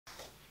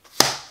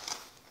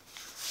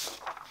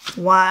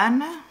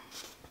1,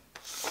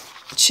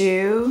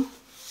 2,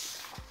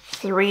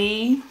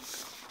 3,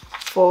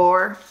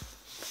 4,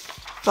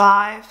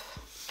 5,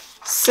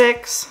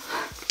 6,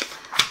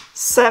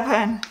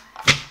 7,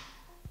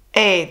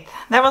 8.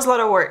 That was a lot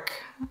of work.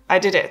 I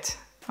did it.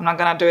 I'm not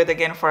gonna do it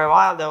again for a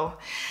while though.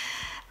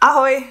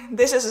 Ahoy,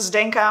 this is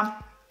Zdenka.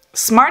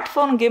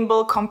 Smartphone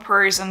gimbal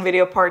comparison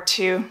video part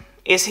 2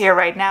 is here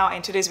right now.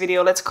 In today's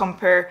video, let's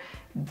compare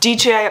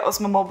DJI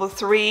Osmo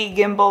 3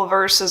 gimbal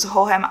versus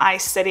Hohem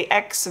iSteady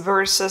X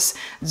versus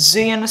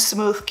Zhiyun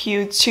Smooth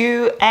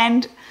Q2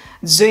 and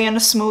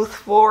Zhiyun Smooth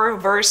 4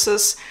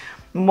 versus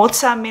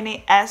Moza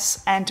Mini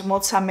S and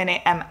Moza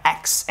Mini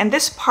MX. In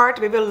this part,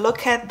 we will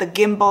look at the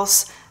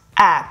gimbals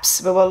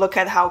apps. We will look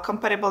at how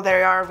compatible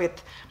they are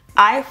with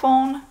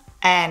iPhone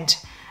and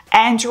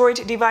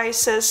Android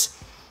devices.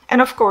 And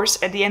of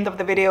course, at the end of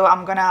the video,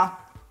 I'm gonna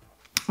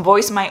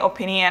voice my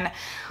opinion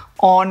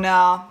on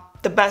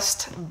the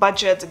best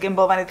budget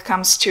gimbal when it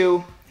comes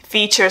to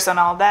features and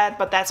all that,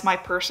 but that's my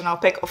personal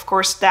pick. Of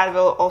course, that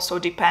will also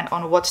depend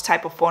on what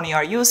type of phone you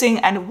are using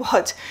and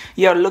what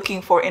you're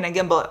looking for in a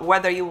gimbal,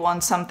 whether you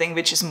want something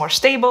which is more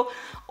stable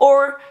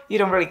or you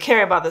don't really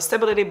care about the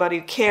stability, but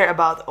you care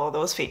about all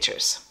those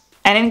features.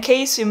 And in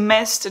case you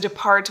missed the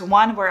part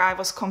 1 where I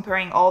was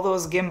comparing all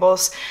those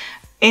gimbals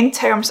in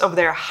terms of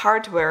their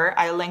hardware,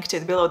 I linked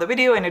it below the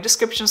video in the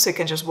description so you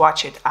can just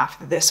watch it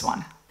after this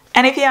one.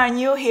 And if you are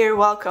new here,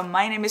 welcome.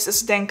 My name is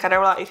Zdenka.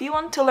 Darula. If you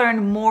want to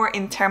learn more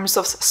in terms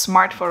of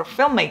smartphone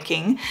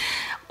filmmaking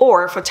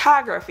or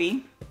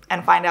photography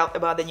and find out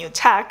about the new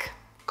tech,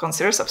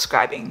 consider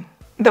subscribing.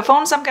 The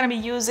phones I'm going to be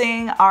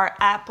using are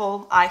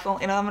Apple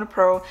iPhone 11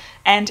 Pro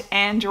and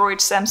Android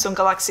Samsung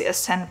Galaxy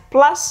S10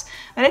 Plus.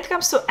 When it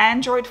comes to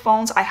Android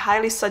phones, I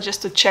highly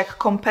suggest to check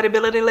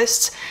compatibility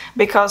lists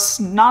because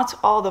not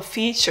all the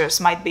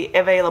features might be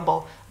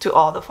available to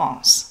all the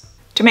phones.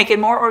 To make it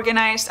more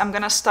organized, I'm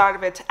gonna start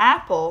with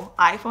Apple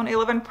iPhone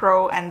 11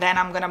 Pro and then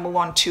I'm gonna move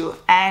on to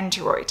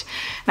Android.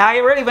 Now I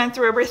really went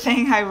through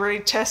everything, I really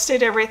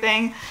tested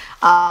everything,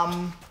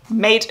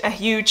 made a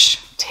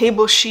huge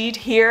table sheet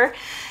here.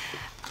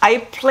 I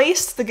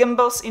placed the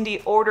gimbals in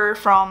the order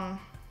from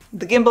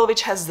the gimbal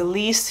which has the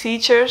least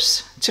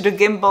features to the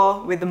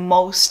gimbal with the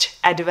most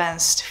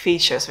advanced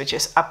features, which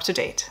is up to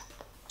date.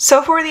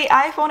 So for the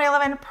iPhone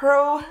 11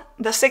 Pro,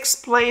 the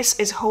 6th place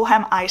is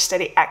Hohem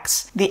iSteady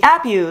X. The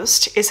app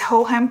used is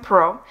Hohem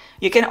Pro.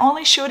 You can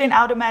only shoot in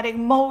automatic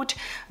mode,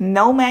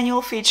 no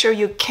manual feature.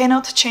 You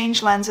cannot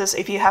change lenses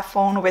if you have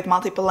phone with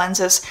multiple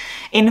lenses.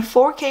 In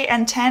 4K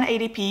and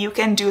 1080p, you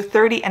can do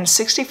 30 and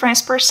 60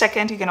 frames per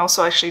second. You can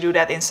also actually do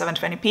that in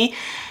 720p.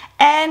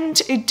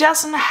 And it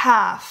doesn't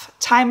have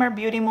timer,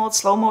 beauty mode,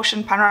 slow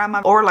motion,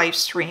 panorama, or live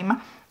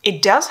stream.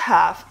 It does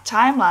have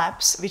time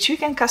lapse, which you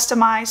can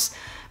customize,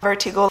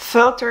 vertical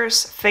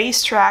filters,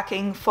 face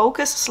tracking,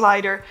 focus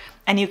slider,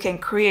 and you can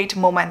create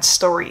moment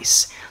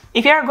stories.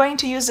 If you are going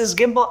to use this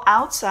gimbal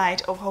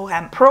outside of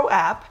Hohem Pro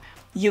app,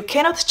 you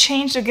cannot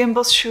change the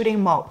gimbal's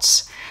shooting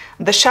modes.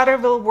 The shutter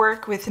will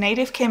work with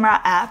native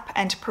camera app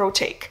and Pro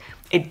Take.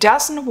 It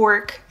doesn't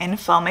work in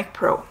Filmic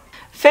Pro.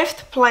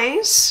 5th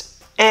place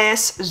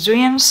is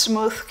Zhiyun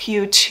Smooth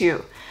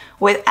Q2.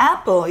 With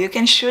Apple, you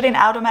can shoot in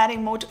automatic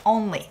mode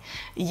only.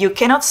 You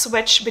cannot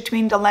switch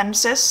between the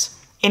lenses.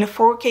 In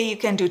 4K, you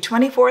can do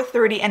 24,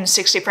 30, and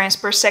 60 frames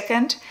per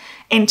second.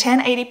 In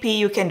 1080p,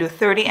 you can do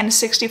 30 and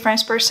 60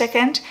 frames per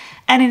second.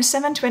 And in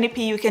 720p,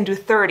 you can do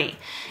 30.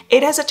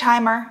 It has a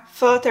timer,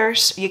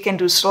 filters, you can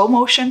do slow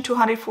motion,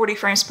 240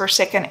 frames per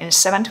second in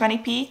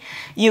 720p.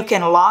 You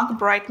can lock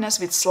brightness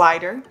with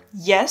slider.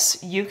 Yes,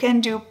 you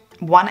can do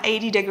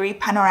 180-degree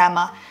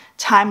panorama,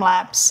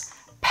 time-lapse,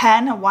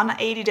 pan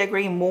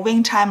 180-degree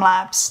moving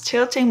time-lapse,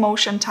 tilting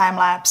motion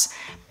time-lapse,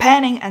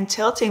 panning and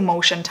tilting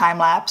motion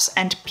time-lapse,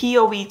 and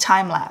POV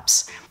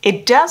time-lapse.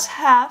 It does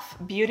have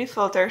beauty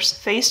filters,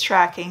 face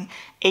tracking,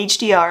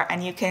 HDR,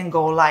 and you can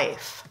go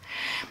live.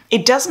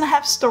 It doesn't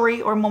have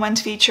story or moment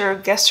feature,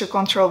 gesture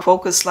control,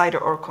 focus slider,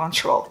 or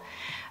control.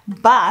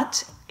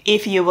 But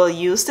if you will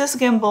use this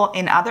gimbal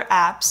in other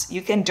apps,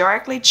 you can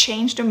directly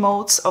change the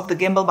modes of the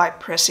gimbal by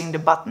pressing the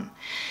button.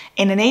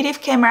 In a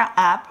native camera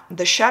app,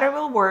 the shutter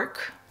will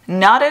work.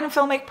 Not in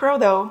Filmic Pro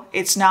though,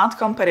 it's not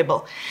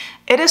compatible.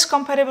 It is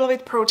compatible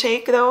with Pro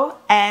Take though,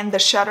 and the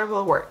shutter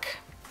will work.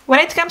 When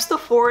it comes to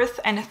 4th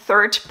and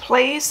 3rd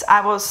place,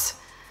 I was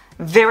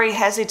very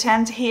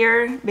hesitant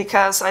here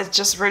because I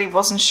just really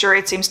wasn't sure.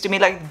 It seems to me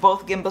like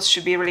both gimbals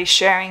should be really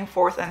sharing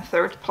 4th and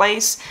 3rd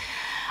place.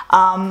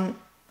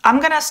 I'm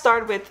gonna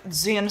start with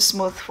Zhiyun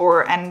Smooth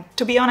 4, and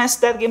to be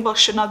honest, that gimbal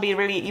should not be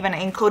really even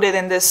included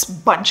in this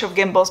bunch of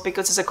gimbals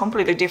because it's a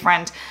completely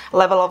different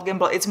level of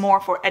gimbal. It's more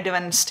for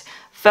advanced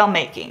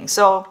filmmaking.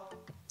 So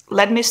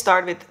let me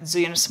start with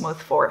Zhiyun Smooth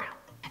 4.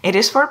 It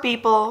is for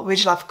people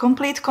which love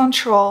complete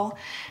control,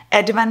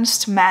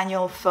 advanced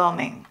manual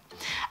filming.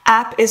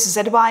 App is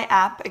ZY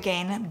app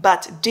again,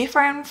 but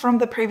different from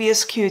the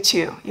previous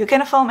Q2. You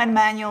can film in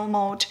manual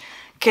mode,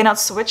 cannot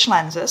switch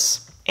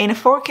lenses. In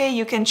 4K,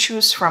 you can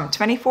choose from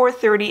 24,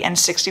 30, and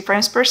 60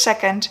 frames per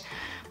second.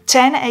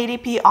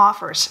 1080p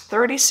offers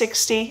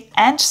 30/60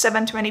 and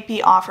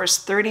 720p offers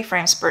 30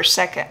 frames per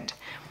second.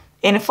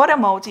 In photo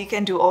mode, you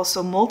can do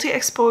also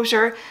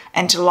multi-exposure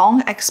and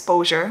long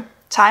exposure.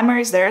 Timer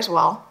is there as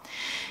well.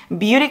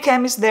 Beauty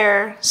cam is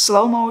there,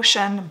 slow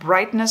motion,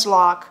 brightness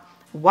lock,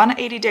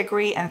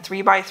 180-degree and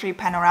 3x3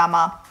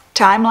 panorama,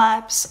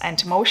 time-lapse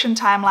and motion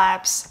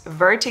time-lapse,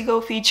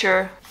 vertigo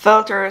feature,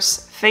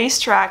 filters, face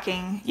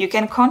tracking. You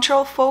can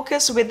control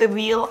focus with the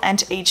wheel and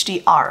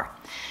HDR.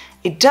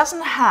 It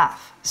doesn't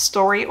have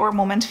story or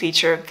moment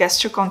feature,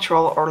 gesture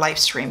control or live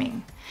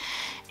streaming.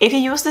 If you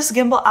use this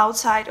gimbal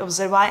outside of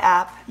ZY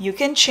app, you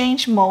can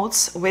change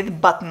modes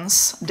with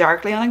buttons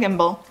directly on a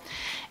gimbal.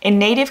 In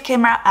native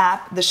camera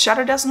app, the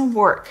shutter doesn't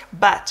work,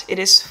 but it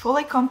is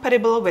fully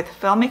compatible with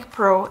Filmic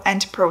Pro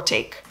and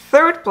ProTake.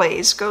 Third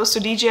place goes to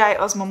DJI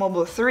Osmo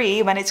Mobile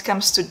 3 when it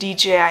comes to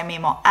DJI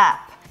Mimo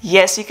app.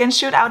 Yes, you can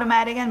shoot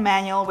automatic and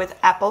manual with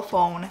Apple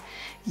phone.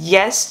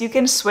 Yes, you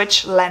can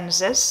switch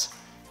lenses.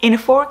 In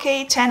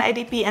 4K,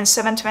 1080p and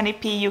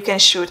 720p, you can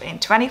shoot in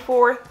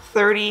 24,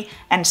 30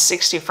 and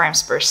 60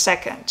 frames per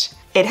second.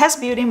 It has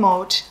beauty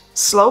mode,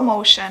 slow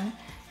motion,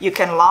 you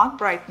can lock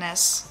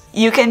brightness,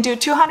 you can do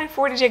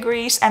 240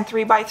 degrees and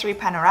 3x3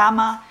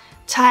 panorama,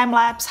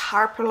 time-lapse,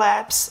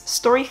 hyperlapse,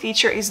 story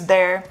feature is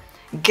there,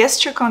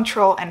 gesture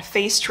control and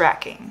face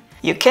tracking.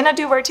 You cannot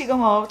do vertigo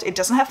mode, it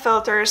doesn't have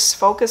filters,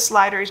 focus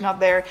slider is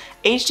not there,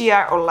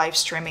 HDR or live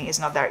streaming is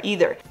not there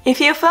either. If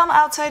you film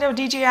outside of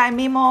DJI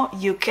Mimo,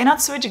 you cannot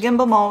switch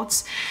gimbal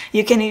modes,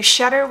 you can use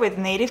shutter with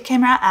native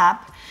camera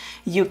app,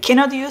 you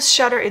cannot use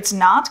shutter, it's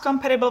not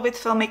compatible with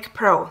Filmic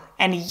Pro,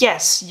 and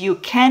yes, you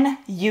can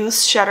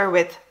use shutter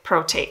with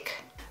ProTake.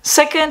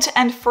 Second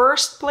and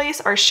first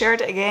place are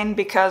shared again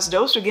because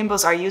those two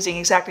gimbals are using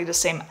exactly the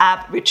same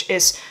app, which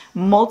is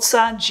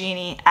Moza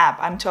Genie app.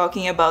 I'm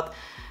talking about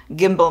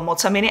gimbal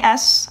Moza Mini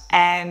S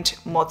and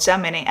Moza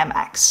Mini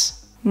MX.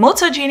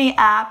 Moza Genie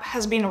app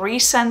has been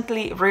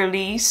recently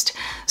released,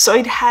 so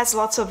it has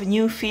lots of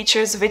new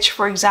features which,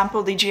 for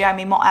example, the DJI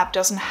Mimo app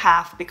doesn't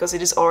have because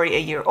it is already a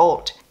year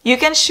old. You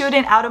can shoot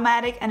in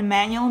automatic and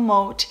manual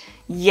mode.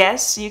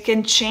 Yes, you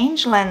can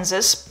change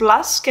lenses,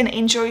 plus can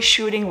enjoy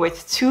shooting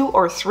with 2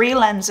 or 3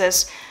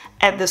 lenses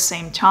at the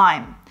same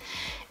time.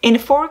 In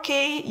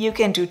 4K, you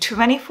can do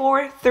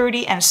 24,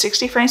 30 and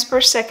 60 frames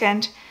per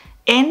second.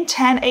 In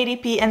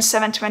 1080p and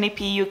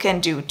 720p, you can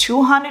do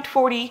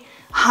 240,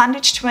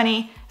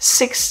 120,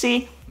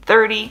 60,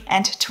 30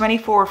 and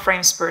 24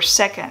 frames per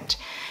second.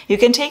 You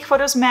can take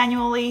photos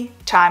manually,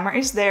 timer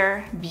is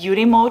there,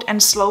 beauty mode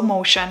and slow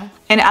motion.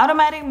 In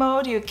automatic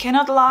mode, you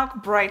cannot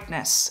lock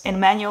brightness. In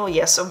manual,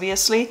 yes,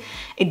 obviously.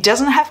 It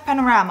doesn't have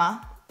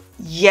panorama.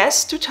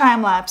 Yes to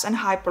time-lapse and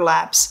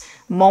hyperlapse,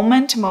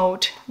 moment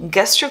mode,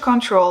 gesture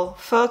control,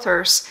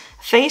 filters,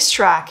 face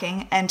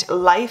tracking and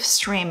live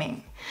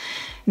streaming.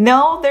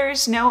 No, there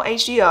is no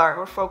HDR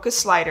or focus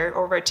slider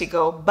or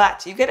vertigo,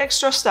 but you get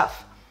extra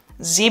stuff.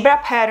 Zebra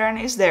pattern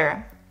is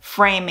there,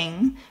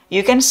 framing,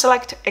 you can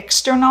select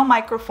external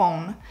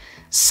microphone,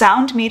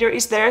 sound meter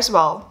is there as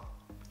well,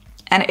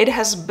 and it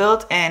has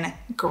built-in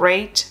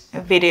great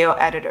video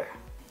editor.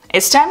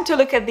 It's time to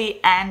look at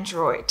the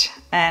Android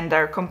and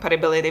their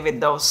compatibility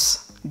with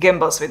those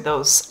gimbals, with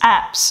those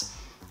apps.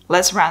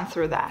 Let's run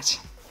through that.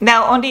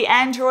 Now on the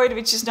Android,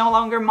 which is no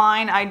longer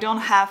mine, I don't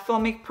have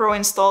Filmic Pro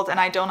installed and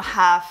I don't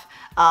have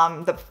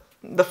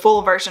the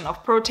full version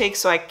of ProTake,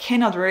 so I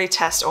cannot really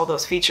test all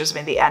those features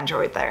with the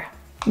Android there.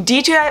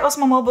 DJI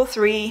Osmo Mobile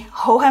 3,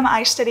 Hohem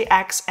iSteady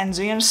X and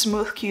Zhiyun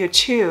Smooth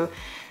Q2,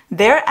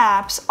 their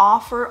apps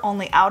offer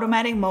only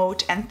automatic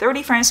mode and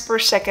 30 frames per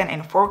second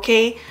in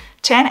 4K,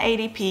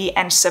 1080p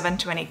and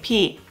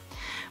 720p.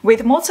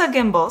 With Moza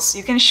gimbals,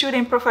 you can shoot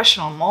in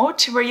professional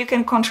mode where you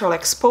can control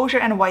exposure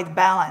and white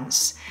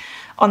balance.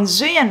 On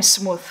Zhiyun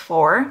Smooth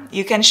 4,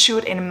 you can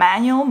shoot in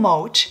manual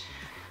mode.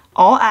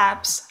 All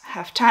apps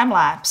have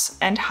time-lapse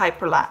and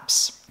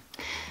hyperlapse.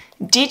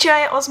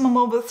 DJI Osmo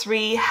Mobile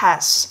 3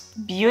 has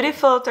beauty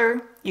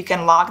filter, you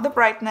can lock the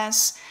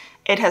brightness,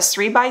 it has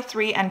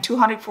 3x3 and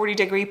 240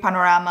 degree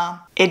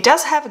panorama. It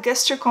does have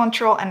gesture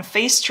control and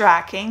face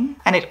tracking,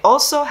 and it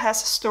also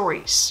has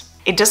stories.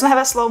 It doesn't have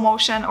a slow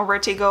motion or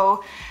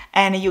vertigo,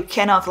 and you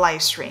cannot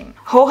live stream.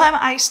 Hohem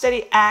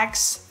iSteady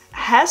X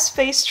has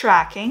face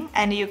tracking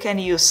and you can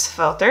use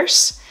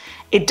filters.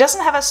 It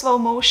doesn't have a slow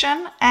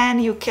motion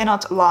and you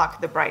cannot lock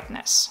the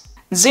brightness.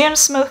 Zhiyun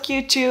Smooth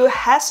Q2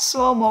 has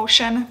slow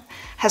motion,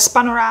 has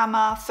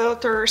panorama,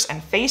 filters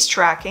and face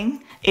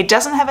tracking. It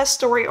doesn't have a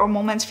story or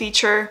moment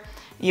feature.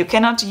 You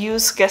cannot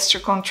use gesture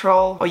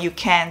control or you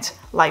can't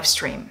live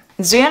stream.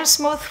 Zhiyun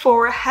Smooth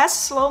 4 has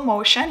slow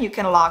motion, you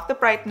can lock the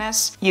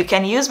brightness, you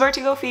can use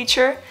vertigo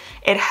feature,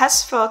 it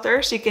has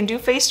filters, you can do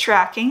face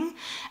tracking,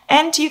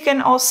 and you can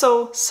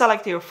also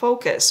select your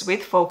focus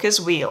with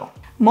focus wheel.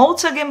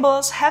 Moza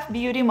gimbals have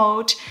beauty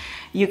mode,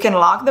 you can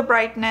lock the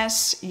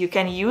brightness, you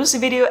can use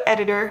video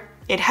editor,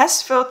 it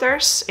has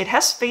filters, it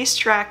has face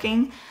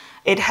tracking,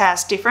 it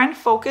has different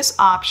focus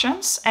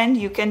options, and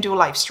you can do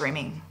live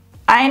streaming.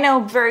 I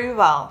know very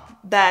well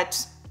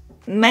that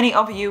many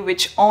of you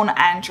which own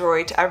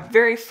Android are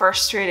very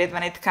frustrated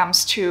when it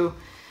comes to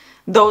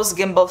those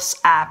Gimbals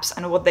apps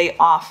and what they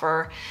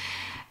offer.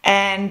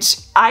 And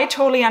I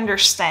totally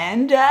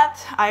understand that.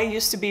 I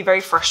used to be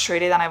very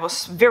frustrated and I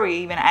was very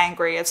even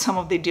angry at some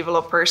of the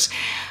developers.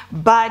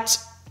 But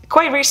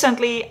quite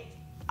recently,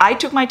 I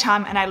took my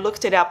time and I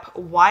looked it up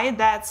why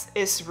that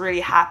is really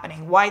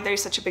happening, why there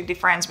is such a big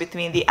difference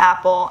between the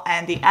Apple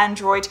and the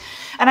Android,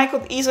 and I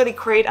could easily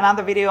create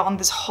another video on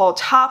this whole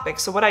topic.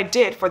 So what I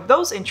did, for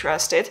those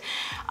interested,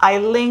 I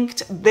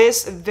linked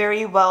this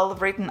very well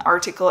written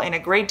article in a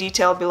great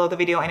detail below the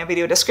video in a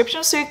video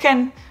description, so you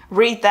can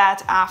read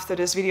that after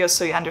this video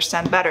so you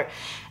understand better.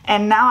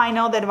 And now I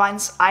know that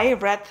once I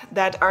read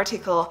that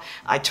article,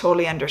 I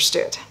totally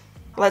understood.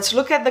 Let's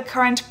look at the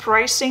current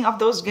pricing of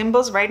those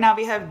gimbals. Right now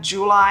we have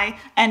July,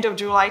 end of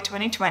July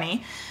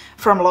 2020,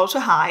 from low to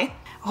high.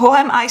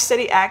 Hohem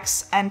iSteady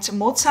X and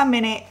Moza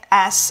Mini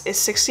S is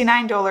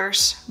 $69,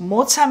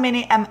 Moza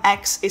Mini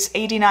MX is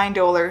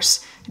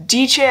 $89,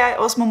 DJI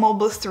Osmo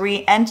Mobile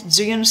 3 and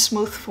Zhiyun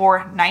Smooth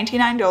 4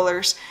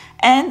 $99,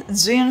 and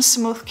Zhiyun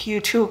Smooth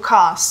Q2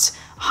 costs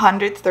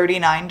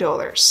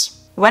 $139.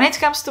 When it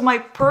comes to my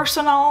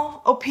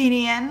personal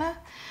opinion,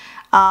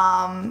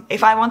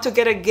 if I want to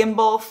get a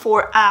gimbal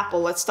for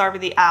Apple, let's start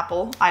with the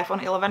Apple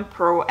iPhone 11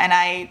 Pro, and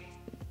I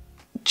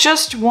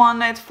just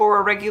want it for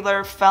a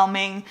regular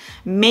filming,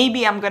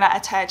 maybe I'm gonna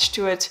attach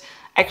to it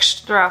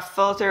extra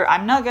filter.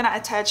 I'm not gonna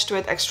attach to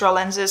it extra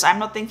lenses. I'm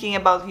not thinking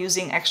about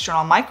using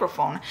external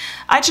microphone.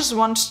 I just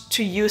want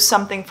to use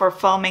something for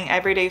filming,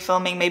 everyday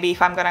filming, maybe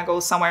if I'm gonna go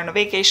somewhere on a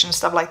vacation,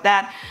 stuff like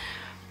that.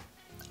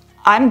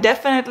 I'm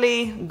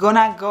definitely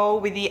gonna go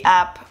with the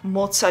app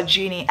Moza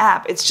Genie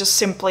app. It's just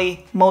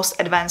simply most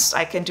advanced.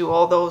 I can do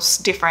all those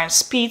different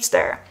speeds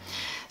there.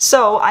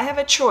 So I have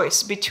a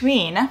choice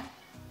between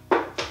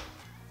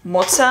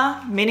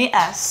Moza Mini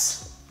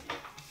S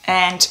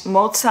and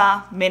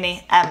Moza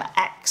Mini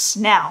MX.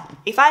 Now,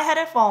 if I had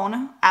a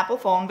phone, Apple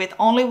phone with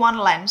only one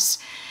lens,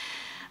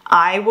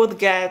 I would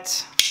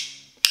get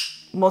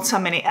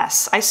Moza Mini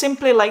S. I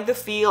simply like the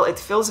feel. It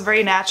feels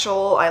very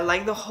natural. I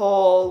like the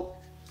whole,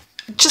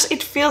 just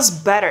it feels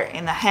better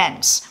in the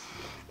hands.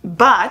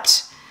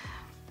 But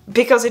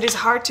because it is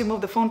hard to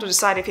move the phone to the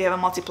side if you have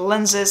multiple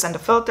lenses and a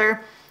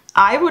filter,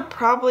 I would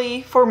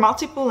probably, for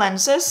multiple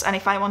lenses, and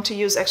if I want to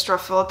use extra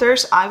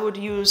filters, I would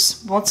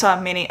use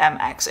Moza Mini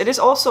MX. It is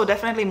also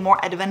definitely more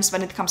advanced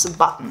when it comes to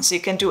buttons.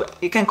 You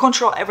can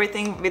control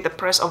everything with the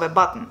press of a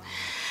button.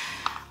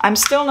 I'm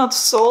still not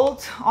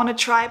sold on a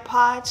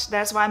tripod.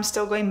 That's why I'm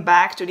still going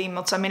back to the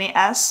Moza Mini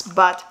S,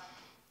 but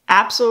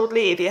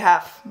absolutely, if you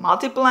have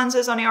multiple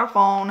lenses on your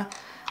phone,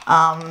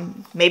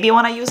 maybe you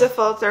want to use a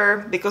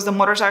filter because the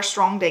motors are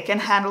strong, they can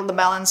handle the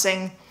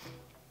balancing.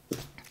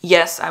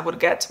 Yes, I would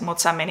get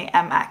Moza Mini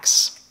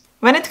MX.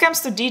 When it comes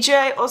to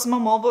DJI Osmo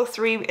Mobile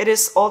 3, it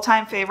is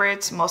all-time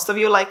favorite. Most of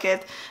you like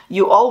it.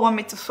 You all want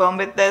me to film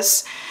with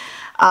this.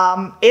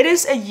 It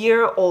is a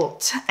year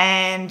old,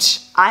 and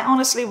I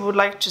honestly would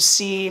like to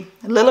see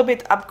a little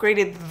bit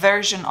upgraded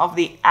version of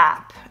the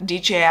app,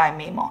 DJI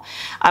Mimo.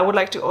 I would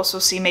like to also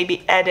see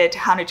maybe added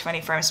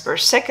 120 frames per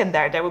second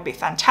there. That would be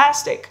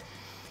fantastic.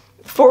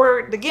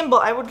 For the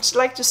gimbal, I would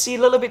like to see a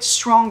little bit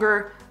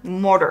stronger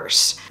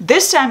motors.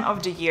 This time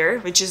of the year,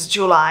 which is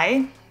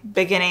July,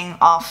 beginning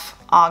of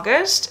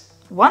August,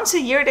 once a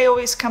year they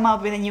always come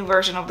out with a new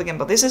version of the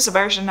gimbal. This is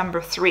version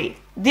number 3.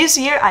 This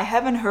year I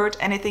haven't heard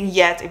anything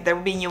yet if there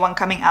will be a new one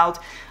coming out.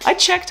 I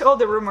checked all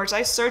the rumors,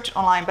 I searched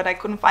online, but I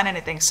couldn't find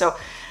anything. So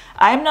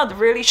I'm not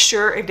really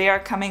sure if they are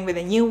coming with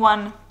a new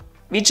one.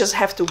 We just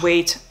have to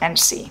wait and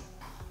see.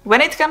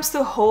 When it comes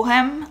to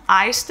Hohem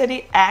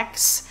iSteady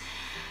X,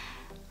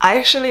 I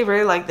actually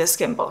really like this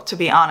gimbal, to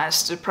be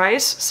honest. The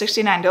price,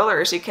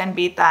 $69, you can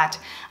beat that.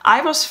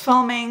 I was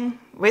filming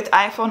with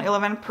iPhone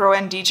 11 Pro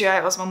and DJI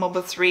Osmo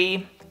Mobile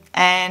 3,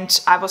 and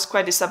I was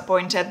quite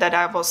disappointed that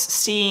I was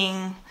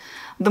seeing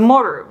the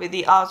motor with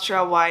the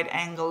ultra wide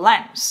angle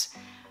lens.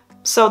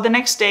 So the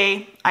next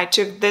day I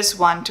took this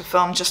one to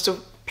film just to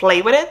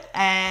play with it,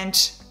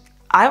 and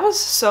I was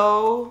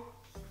so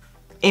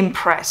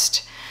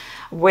impressed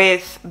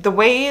with the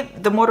way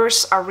the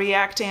motors are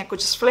reacting. I could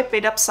just flip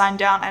it upside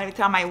down every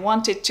time I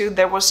wanted to.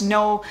 There was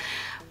no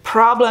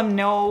problem,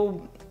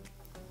 no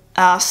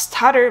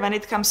stutter when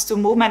it comes to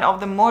movement of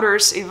the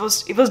motors. It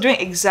was doing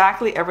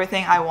exactly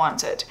everything I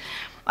wanted.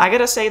 I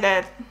gotta say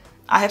that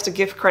I have to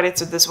give credit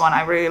to this one.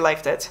 I really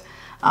liked it.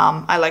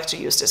 I like to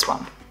use this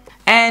one.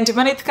 And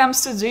when it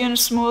comes to Zhiyun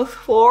Smooth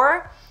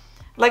 4,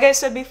 like I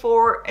said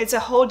before, it's a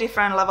whole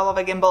different level of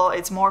a gimbal.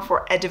 It's more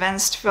for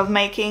advanced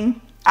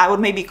filmmaking. I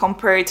would maybe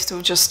compare it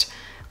to just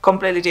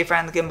completely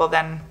different gimbal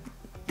than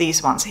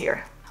these ones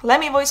here. Let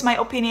me voice my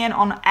opinion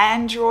on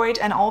Android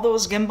and all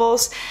those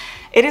gimbals.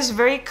 It is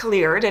very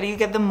clear that you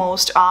get the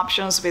most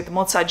options with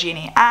Moza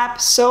Genie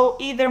app, so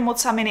either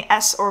Moza Mini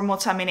S or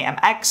Moza Mini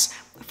MX.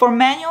 For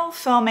manual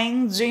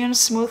filming, Zhiyun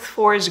Smooth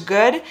 4 is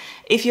good.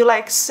 If you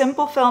like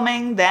simple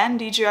filming, then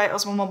DJI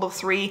Osmo Mobile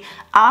 3.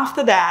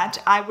 After that,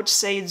 I would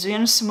say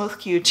Zhiyun Smooth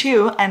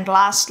Q2, and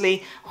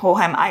lastly,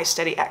 Hohem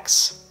iSteady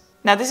X.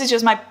 Now, this is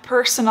just my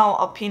personal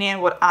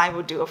opinion, what I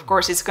would do. Of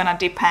course, it's gonna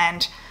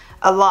depend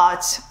a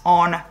lot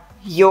on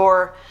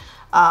your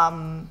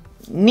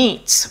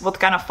needs, what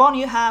kind of phone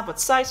you have, what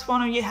size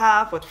phone you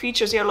have, what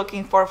features you're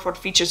looking for, what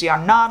features you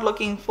are not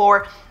looking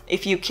for,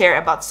 if you care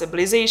about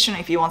stabilization,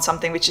 if you want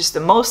something which is the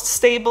most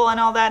stable and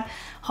all that.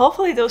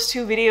 Hopefully those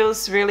 2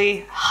 videos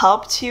really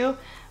helped you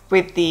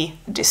with the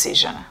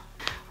decision.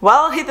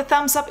 Well, hit the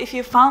thumbs up if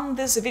you found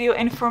this video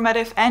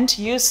informative and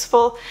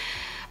useful,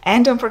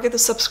 and don't forget to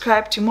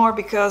subscribe to more,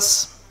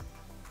 because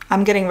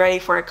I'm getting ready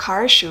for a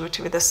car shoot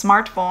with a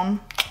smartphone.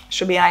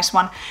 Should be a nice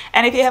one.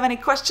 And if you have any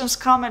questions,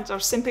 comments, or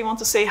simply want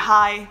to say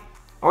hi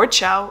or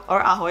ciao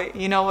or ahoy,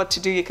 you know what to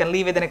do. You can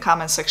leave it in the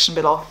comment section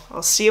below.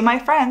 I'll see you, my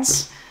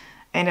friends,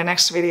 in the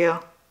next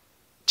video.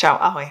 Ciao,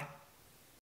 ahoy.